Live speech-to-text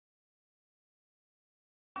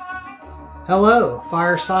Hello,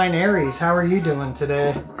 fire sign Aries. How are you doing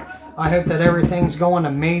today? I hope that everything's going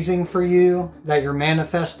amazing for you, that you're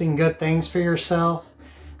manifesting good things for yourself,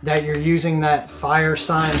 that you're using that fire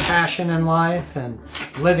sign passion in life and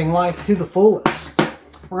living life to the fullest.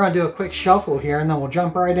 We're going to do a quick shuffle here and then we'll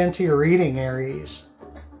jump right into your reading, Aries.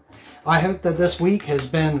 I hope that this week has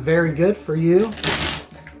been very good for you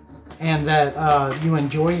and that you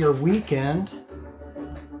enjoy your weekend.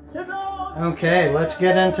 Okay, let's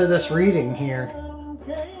get into this reading here.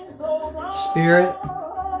 Spirit,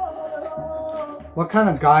 what kind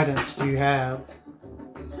of guidance do you have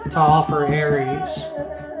to offer Aries?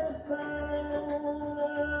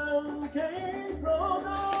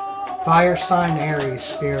 Fire sign Aries,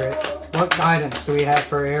 Spirit, what guidance do we have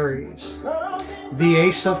for Aries? The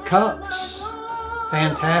Ace of Cups.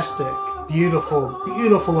 Fantastic. Beautiful,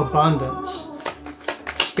 beautiful abundance.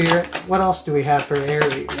 Spirit, what else do we have for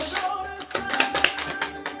Aries?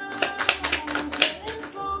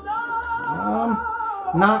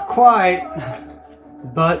 Not quite,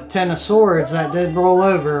 but Ten of Swords, that did roll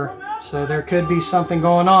over, so there could be something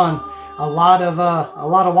going on. A lot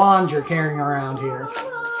of wands you're carrying around here.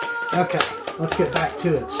 Okay, let's get back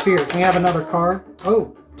to it. Spirit, can we have another card?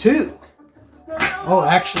 Oh, 2. Oh,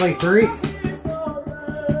 actually 3.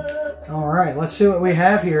 All right, let's see what we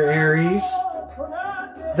have here, Aries.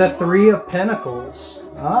 The 3 of Pentacles.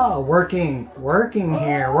 Oh, working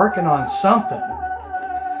here, working on something.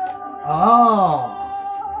 Oh.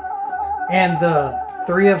 And the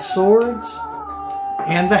 3 of Swords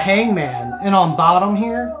and the Hangman. And on bottom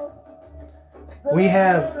here, we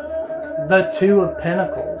have the 2 of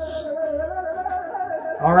Pentacles.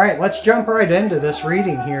 All right, let's jump right into this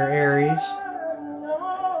reading here, Aries.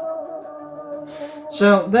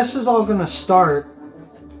 So this is all going to start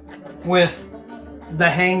with the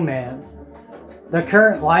Hangman, the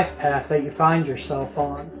current life path that you find yourself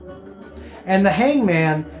on. And the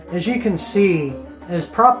Hangman, as you can see, is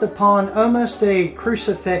propped upon almost a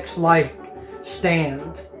crucifix-like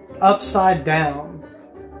stand, upside down.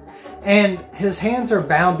 And his hands are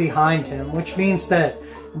bound behind him, which means that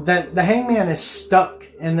the Hangman is stuck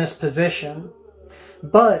in this position.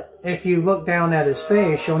 But if you look down at his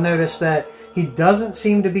face, you'll notice that he doesn't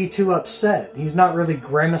seem to be too upset. He's not really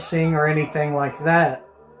grimacing or anything like that.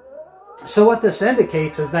 So what this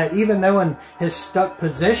indicates is that even though in his stuck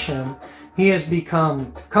position, he has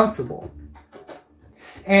become comfortable.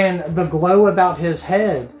 And the glow about his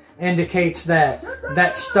head indicates that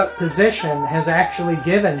that stuck position has actually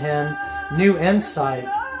given him new insight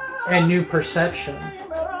and new perception.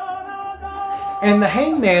 And the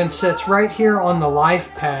Hangman sits right here on the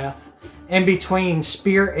life path in between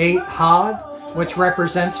Spear 8 Had, which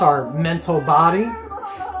represents our mental body,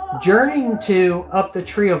 journeying to up the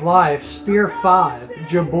tree of life, Spear 5,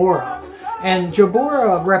 Jabora. And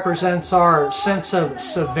Jabora represents our sense of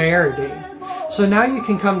severity. So now you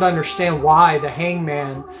can come to understand why the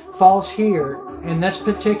Hangman falls here in this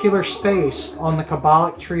particular space on the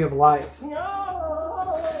Kabbalic Tree of Life.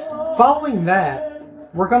 Following that,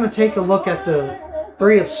 we're going to take a look at the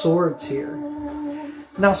 3 of Swords here.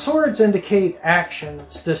 Now, swords indicate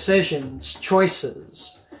actions, decisions,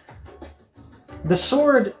 choices. The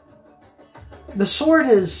sword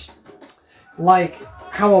is like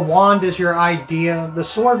how a wand is your idea. The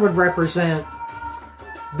sword would represent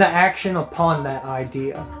the action upon that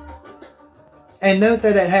idea. And note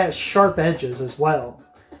that it has sharp edges as well.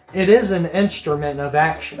 It is an instrument of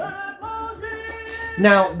action.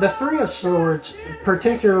 Now, the 3 of Swords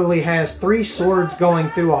particularly has 3 swords going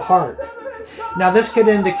through a heart. Now, this could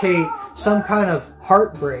indicate some kind of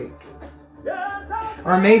heartbreak,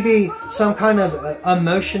 or maybe some kind of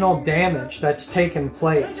emotional damage that's taken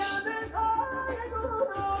place.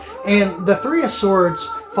 And the 3 of Swords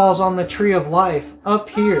falls on the Tree of Life up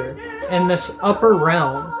here in this upper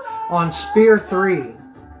realm on Spear 3,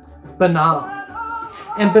 Binah.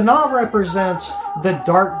 And Binah represents the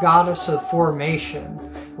dark goddess of formation,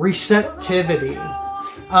 receptivity.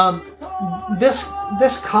 This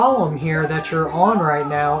column here that you're on right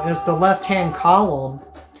now is the left-hand column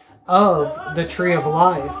of the Tree of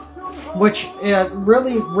Life, which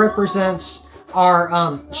really represents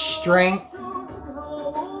our strength,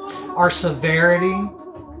 our severity,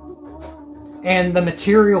 and the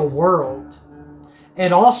material world.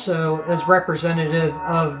 It also is representative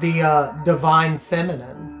of the divine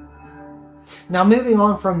feminine. Now, moving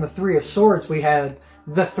on from the 3 of Swords, we had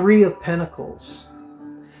the 3 of Pentacles.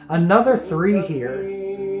 Another 3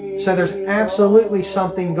 here. So there's absolutely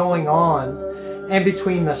something going on in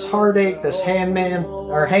between this heartache, this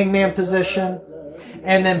hangman position,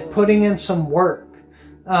 and then putting in some work.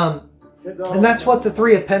 And that's what the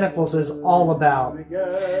Three of Pentacles is all about.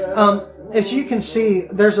 As you can see,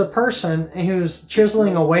 there's a person who's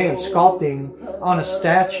chiseling away and sculpting on a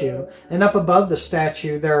statue. And up above the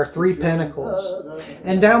statue, there are 3 pentacles.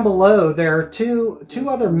 And down below, there are two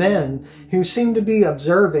other men who seem to be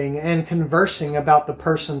observing and conversing about the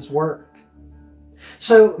person's work.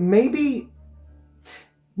 So maybe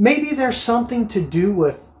there's something to do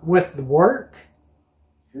with the work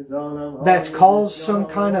that's caused some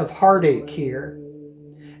kind of heartache here.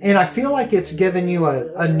 And I feel like it's given you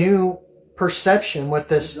a new perception with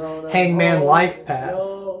this Hangman life path.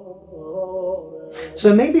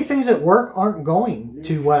 So maybe things at work aren't going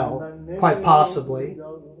too well, quite possibly,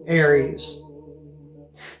 Aries.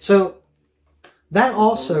 So that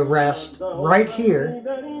also rests right here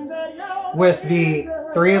with the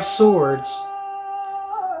Three of Swords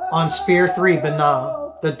on Spear 3,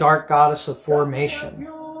 Binah, the dark goddess of formation.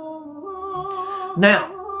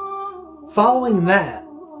 Now, following that,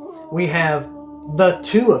 we have the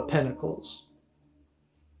Two of Pentacles.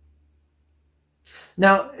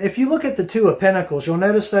 Now, if you look at the Two of Pentacles, you'll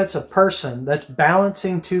notice that's a person that's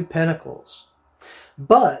balancing 2 pentacles.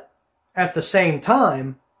 But, at the same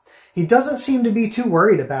time, he doesn't seem to be too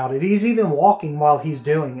worried about it. He's even walking while he's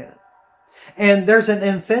doing it. And there's an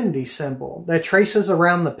infinity symbol that traces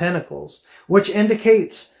around the pentacles, which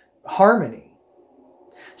indicates harmony.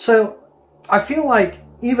 So, I feel like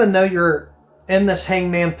even though you're in this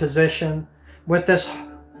Hangman position with this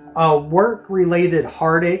work-related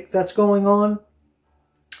heartache that's going on,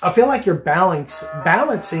 I feel like you're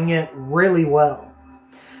balancing it really well.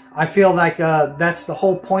 I feel like that's the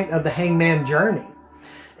whole point of the Hangman journey,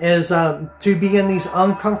 is to be in these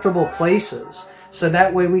uncomfortable places, so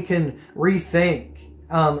that way we can rethink,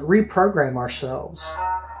 reprogram ourselves,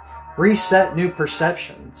 reset new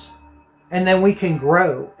perceptions, and then we can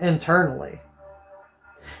grow internally.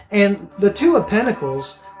 And the Two of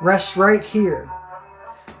Pentacles rests right here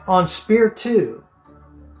on Spear 2,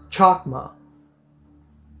 Chakma.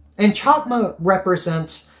 And Chakma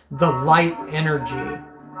represents the light energy.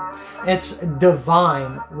 It's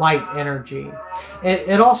divine light energy.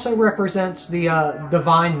 It also represents the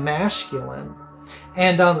divine masculine.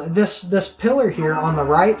 And this pillar here on the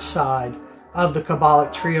right side of the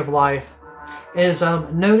Kabbalic Tree of Life is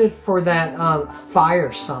noted for that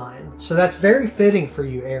fire sign. So that's very fitting for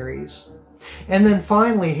you, Aries. And then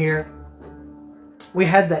finally here, we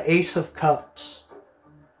had the Ace of Cups.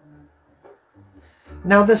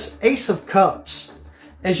 Now this Ace of Cups,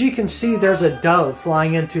 as you can see, there's a dove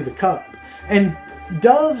flying into the cup. And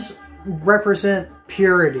doves represent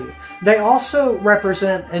purity. They also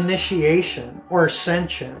represent initiation or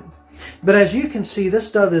ascension. But as you can see,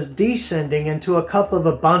 this dove is descending into a cup of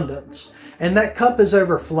abundance. And that cup is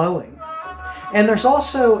overflowing. And there's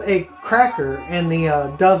also a cracker in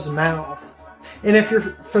the dove's mouth. And if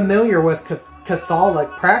you're familiar with Catholic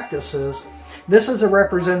practices, this is a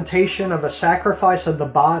representation of a sacrifice of the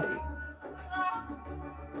body.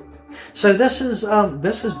 So this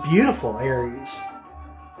is beautiful, Aries.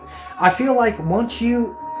 I feel like once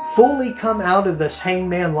you fully come out of this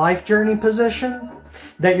Hangman life journey position,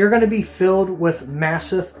 that you're going to be filled with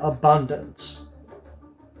massive abundance.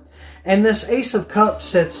 And this Ace of Cups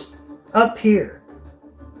sits up here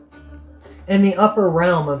in the upper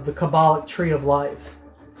realm of the Kabbalic Tree of Life.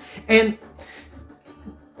 And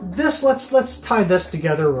this, let's tie this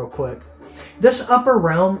together real quick. This upper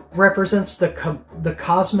realm represents the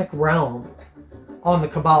cosmic realm on the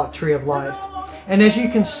Kabbalic Tree of Life. And as you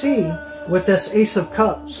can see with this Ace of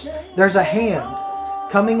Cups, there's a hand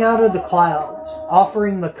coming out of the clouds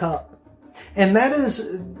offering the cup. And that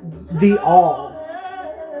is the all.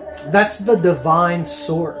 That's the divine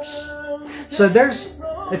source. So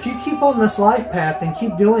if you keep on this life path and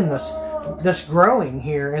keep doing this growing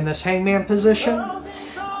here in this Hangman position,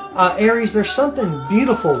 Aries, there's something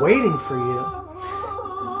beautiful waiting for you.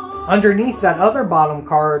 Underneath that other bottom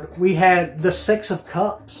card, we had the Six of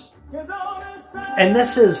Cups. And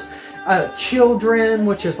this is children,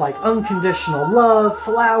 which is like unconditional love,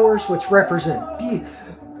 flowers, which represent beauty,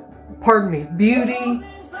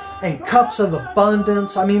 and cups of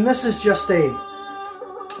abundance. I mean, this is just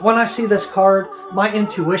when I see this card, my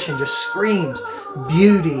intuition just screams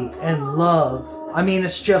beauty and love. I mean,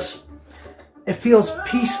 it feels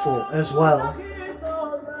peaceful as well.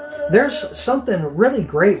 There's something really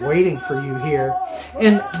great waiting for you here.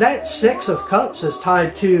 And that Six of Cups is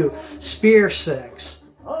tied to Spear 6,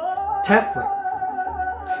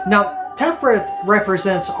 Tefrith. Now, Tefrith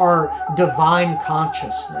represents our divine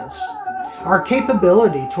consciousness, our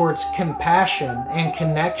capability towards compassion and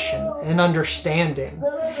connection and understanding.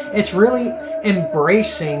 It's really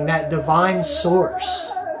embracing that divine source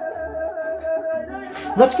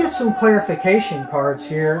Let's get some clarification cards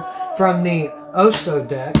here from the Oso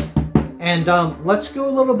deck. And let's go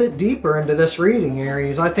a little bit deeper into this reading,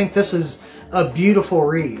 Aries. I think this is a beautiful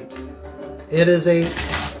read. It is a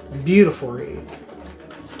beautiful read.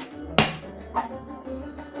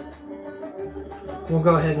 We'll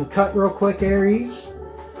go ahead and cut real quick, Aries.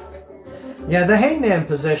 Yeah, the Hangman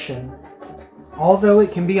position, although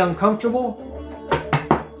it can be uncomfortable,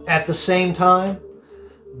 at the same time,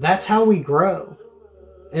 that's how we grow.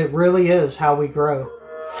 It really is how we grow.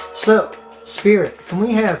 So, Spirit, can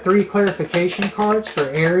we have 3 clarification cards for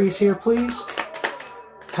Aries here, please?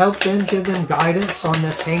 Help them, give them guidance on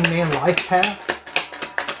this Hangman life path.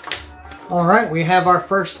 Alright, we have our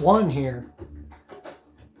first one here.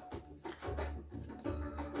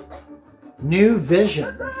 New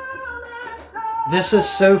vision. This is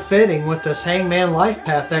so fitting with this Hangman life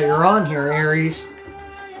path that you're on here, Aries.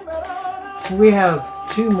 We have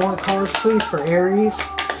 2 more cards, please, for Aries,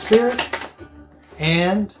 Spirit.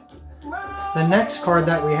 And the next card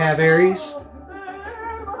that we have, Aries,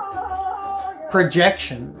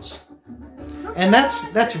 projections. And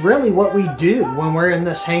that's really what we do when we're in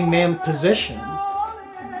this Hangman position.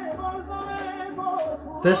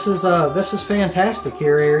 This is fantastic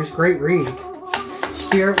here, Aries. Great read.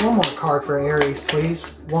 Spirit, one more card for Aries, please.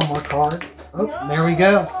 One more card. Oh, there we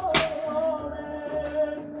go.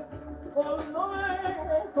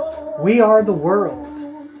 We are the world.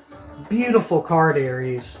 Beautiful card,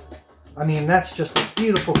 Aries. I mean, that's just a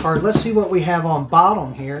beautiful card. Let's see what we have on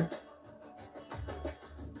bottom here.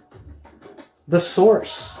 The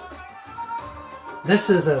Source. This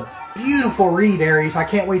is a beautiful read, Aries. I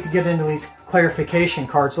can't wait to get into these clarification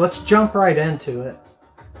cards. Let's jump right into it.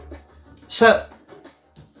 So,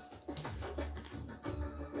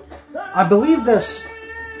 I believe this,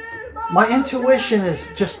 my intuition is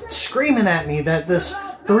just screaming at me that this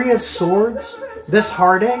 3 of Swords, this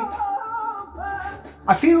heartache,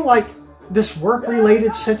 I feel like this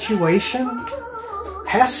work-related situation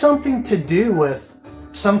has something to do with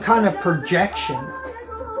some kind of projection.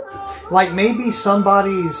 Like maybe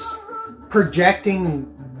somebody's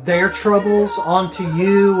projecting their troubles onto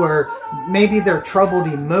you, or maybe their troubled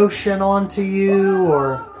emotion onto you,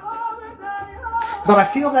 but I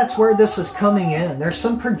feel that's where this is coming in. There's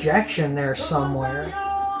some projection there somewhere.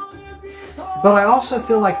 But I also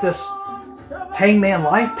feel like this Hangman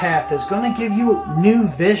life path is going to give you new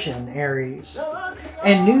vision, Aries.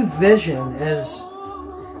 And new vision is,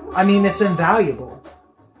 I mean, it's invaluable.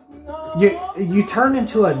 You turn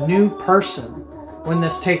into a new person when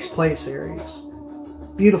this takes place, Aries.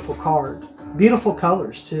 Beautiful card. Beautiful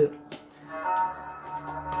colors, too.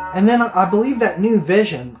 And then I believe that new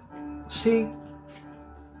vision, see,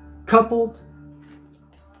 coupled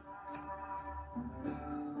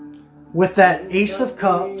with that Ace of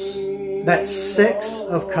Cups, that 6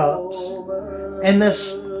 of Cups, and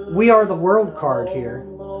this We Are the World card here.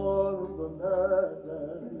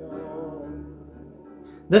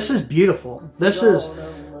 This is beautiful. This is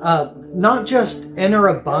not just inner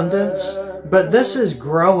abundance, but this is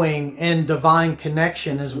growing in divine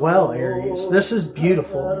connection as well, Aries. This is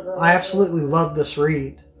beautiful. I absolutely love this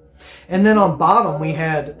read. And then on bottom we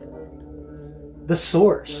had the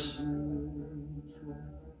Source.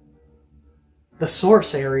 The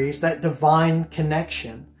Source, Aries, that divine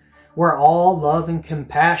connection where all love and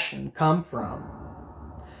compassion come from.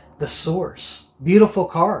 The Source. Beautiful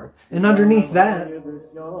card. And underneath that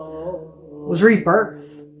was rebirth.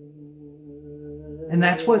 And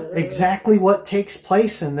that's exactly what takes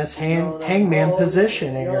place in this hangman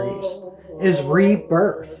position, Aries, is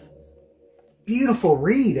rebirth. Beautiful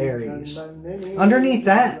read, Aries. Underneath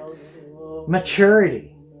that,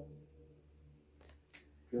 maturity.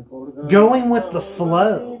 Going with the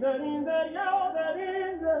flow.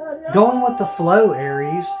 Going with the flow,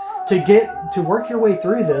 Aries, to work your way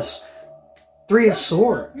through this 3 of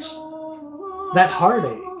Swords. That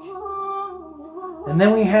heartache. And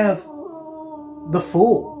then we have the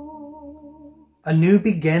Fool. A new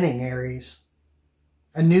beginning, Aries.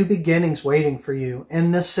 A new beginning's waiting for you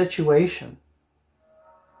in this situation.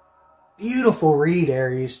 Beautiful read,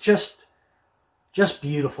 Aries. Just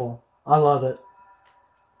beautiful. I love it.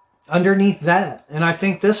 Underneath that, and I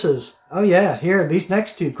think this is, oh yeah, here, these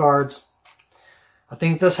next 2 cards. I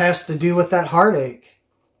think this has to do with that heartache.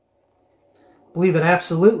 I believe it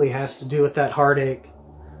absolutely has to do with that heartache.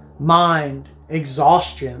 Mind,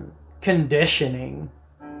 exhaustion, conditioning.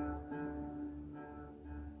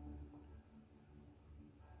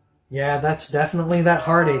 Yeah, that's definitely that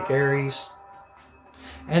heartache, Aries.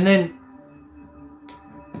 And then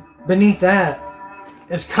beneath that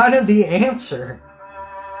is kind of the answer.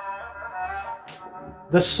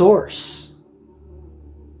 The Source.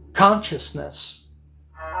 consciousness.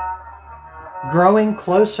 Growing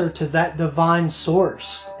closer to that divine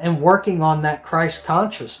source and working on that Christ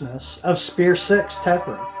consciousness of Spear 6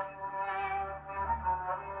 Tephrith.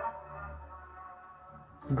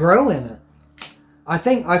 Grow in it. I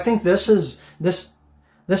think this is this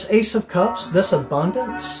Ace of Cups, this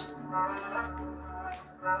abundance,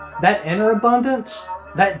 that inner abundance,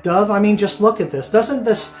 that dove. I mean, just look at this. Doesn't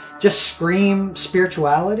this just scream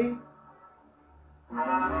spirituality?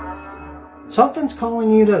 Something's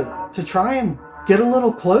calling you to try and get a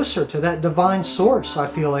little closer to that divine source, I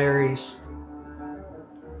feel, Aries.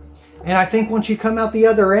 And I think once you come out the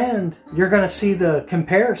other end, you're going to see the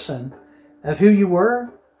comparison of who you were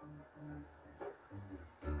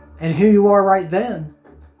and who you are right then.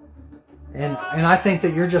 And I think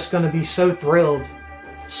that you're just going to be so thrilled,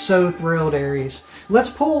 Aries. Let's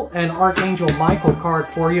pull an Archangel Michael card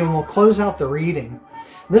for you and we'll close out the reading.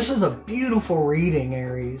 This is a beautiful reading,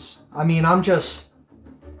 Aries. I mean,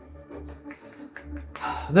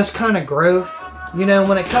 this kind of growth, you know,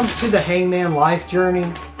 when it comes to the Hangman life journey,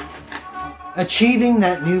 achieving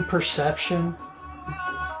that new perception,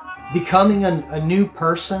 becoming a new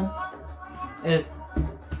person,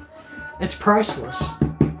 it's priceless.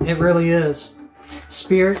 It really is.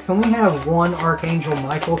 Spirit, can we have one Archangel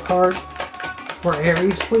Michael card for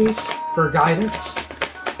Aries, please, for guidance?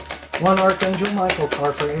 One Archangel Michael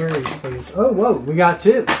card for Aries, please. Oh, whoa, we got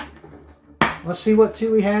two. Let's see what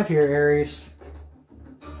two we have here, Aries.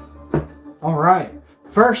 All right.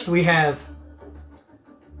 First, we have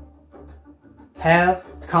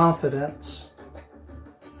confidence.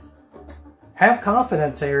 Have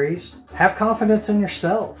confidence, Aries. Have confidence in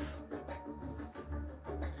yourself.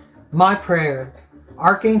 My prayer,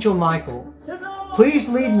 Archangel Michael, please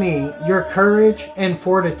lead me your courage and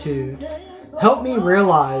fortitude. Help me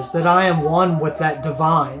realize that I am one with that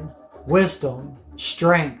divine wisdom,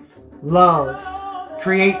 strength, love,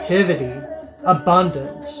 creativity,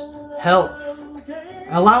 abundance, health.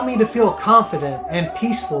 Allow me to feel confident and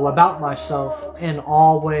peaceful about myself in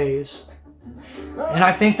all ways. And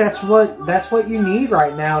I think that's what you need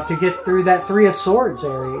right now to get through that Three of Swords,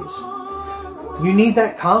 Aries. You need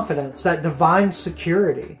that confidence, that divine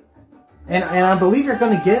security. And I believe you're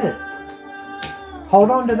going to get it. Hold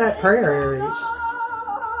on to that prayer, Aries.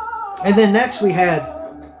 And then next we had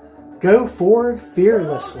go forward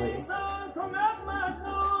fearlessly.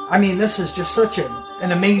 I mean, this is just such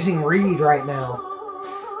an amazing read right now.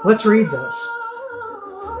 Let's read this.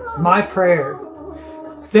 My prayer.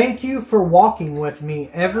 Thank you for walking with me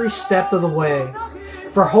every step of the way,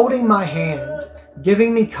 for holding my hand,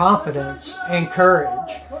 giving me confidence and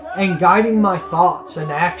courage, and guiding my thoughts and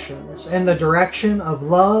actions in the direction of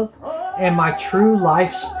love and my true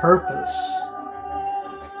life's purpose.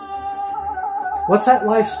 What's that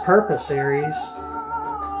life's purpose, Aries?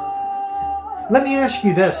 Let me ask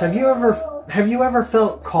you this. Have you ever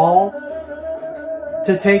felt called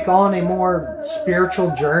to take on a more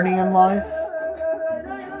spiritual journey in life?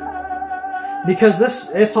 Because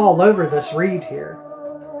it's all over this read here.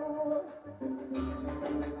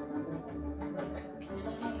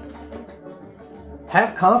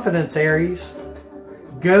 Have confidence, Aries.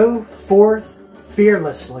 Go forth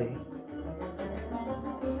fearlessly.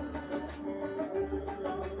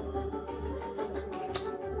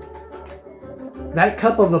 That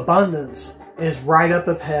cup of abundance is right up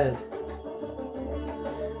ahead.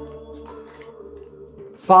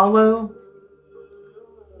 Follow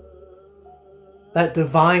that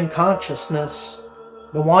divine consciousness,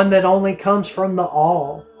 the one that only comes from the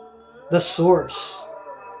all, the source.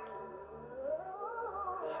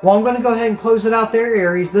 Well, I'm going to go ahead and close it out there,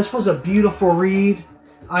 Aries. This was a beautiful read.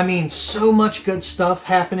 I mean, so much good stuff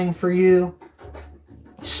happening for you.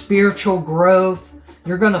 Spiritual growth.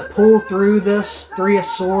 You're going to pull through this Three of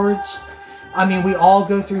Swords. I mean, we all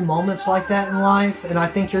go through moments like that in life, and I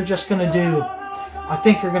think you're just going to do,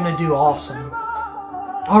 awesome.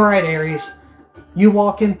 All right, Aries. You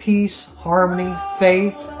walk in peace, harmony,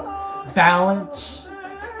 faith, balance.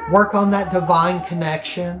 Work on that divine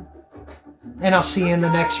connection. And I'll see you in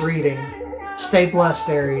the next reading. Stay blessed,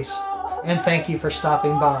 Aries. And thank you for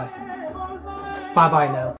stopping by.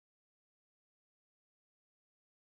 Bye-bye now.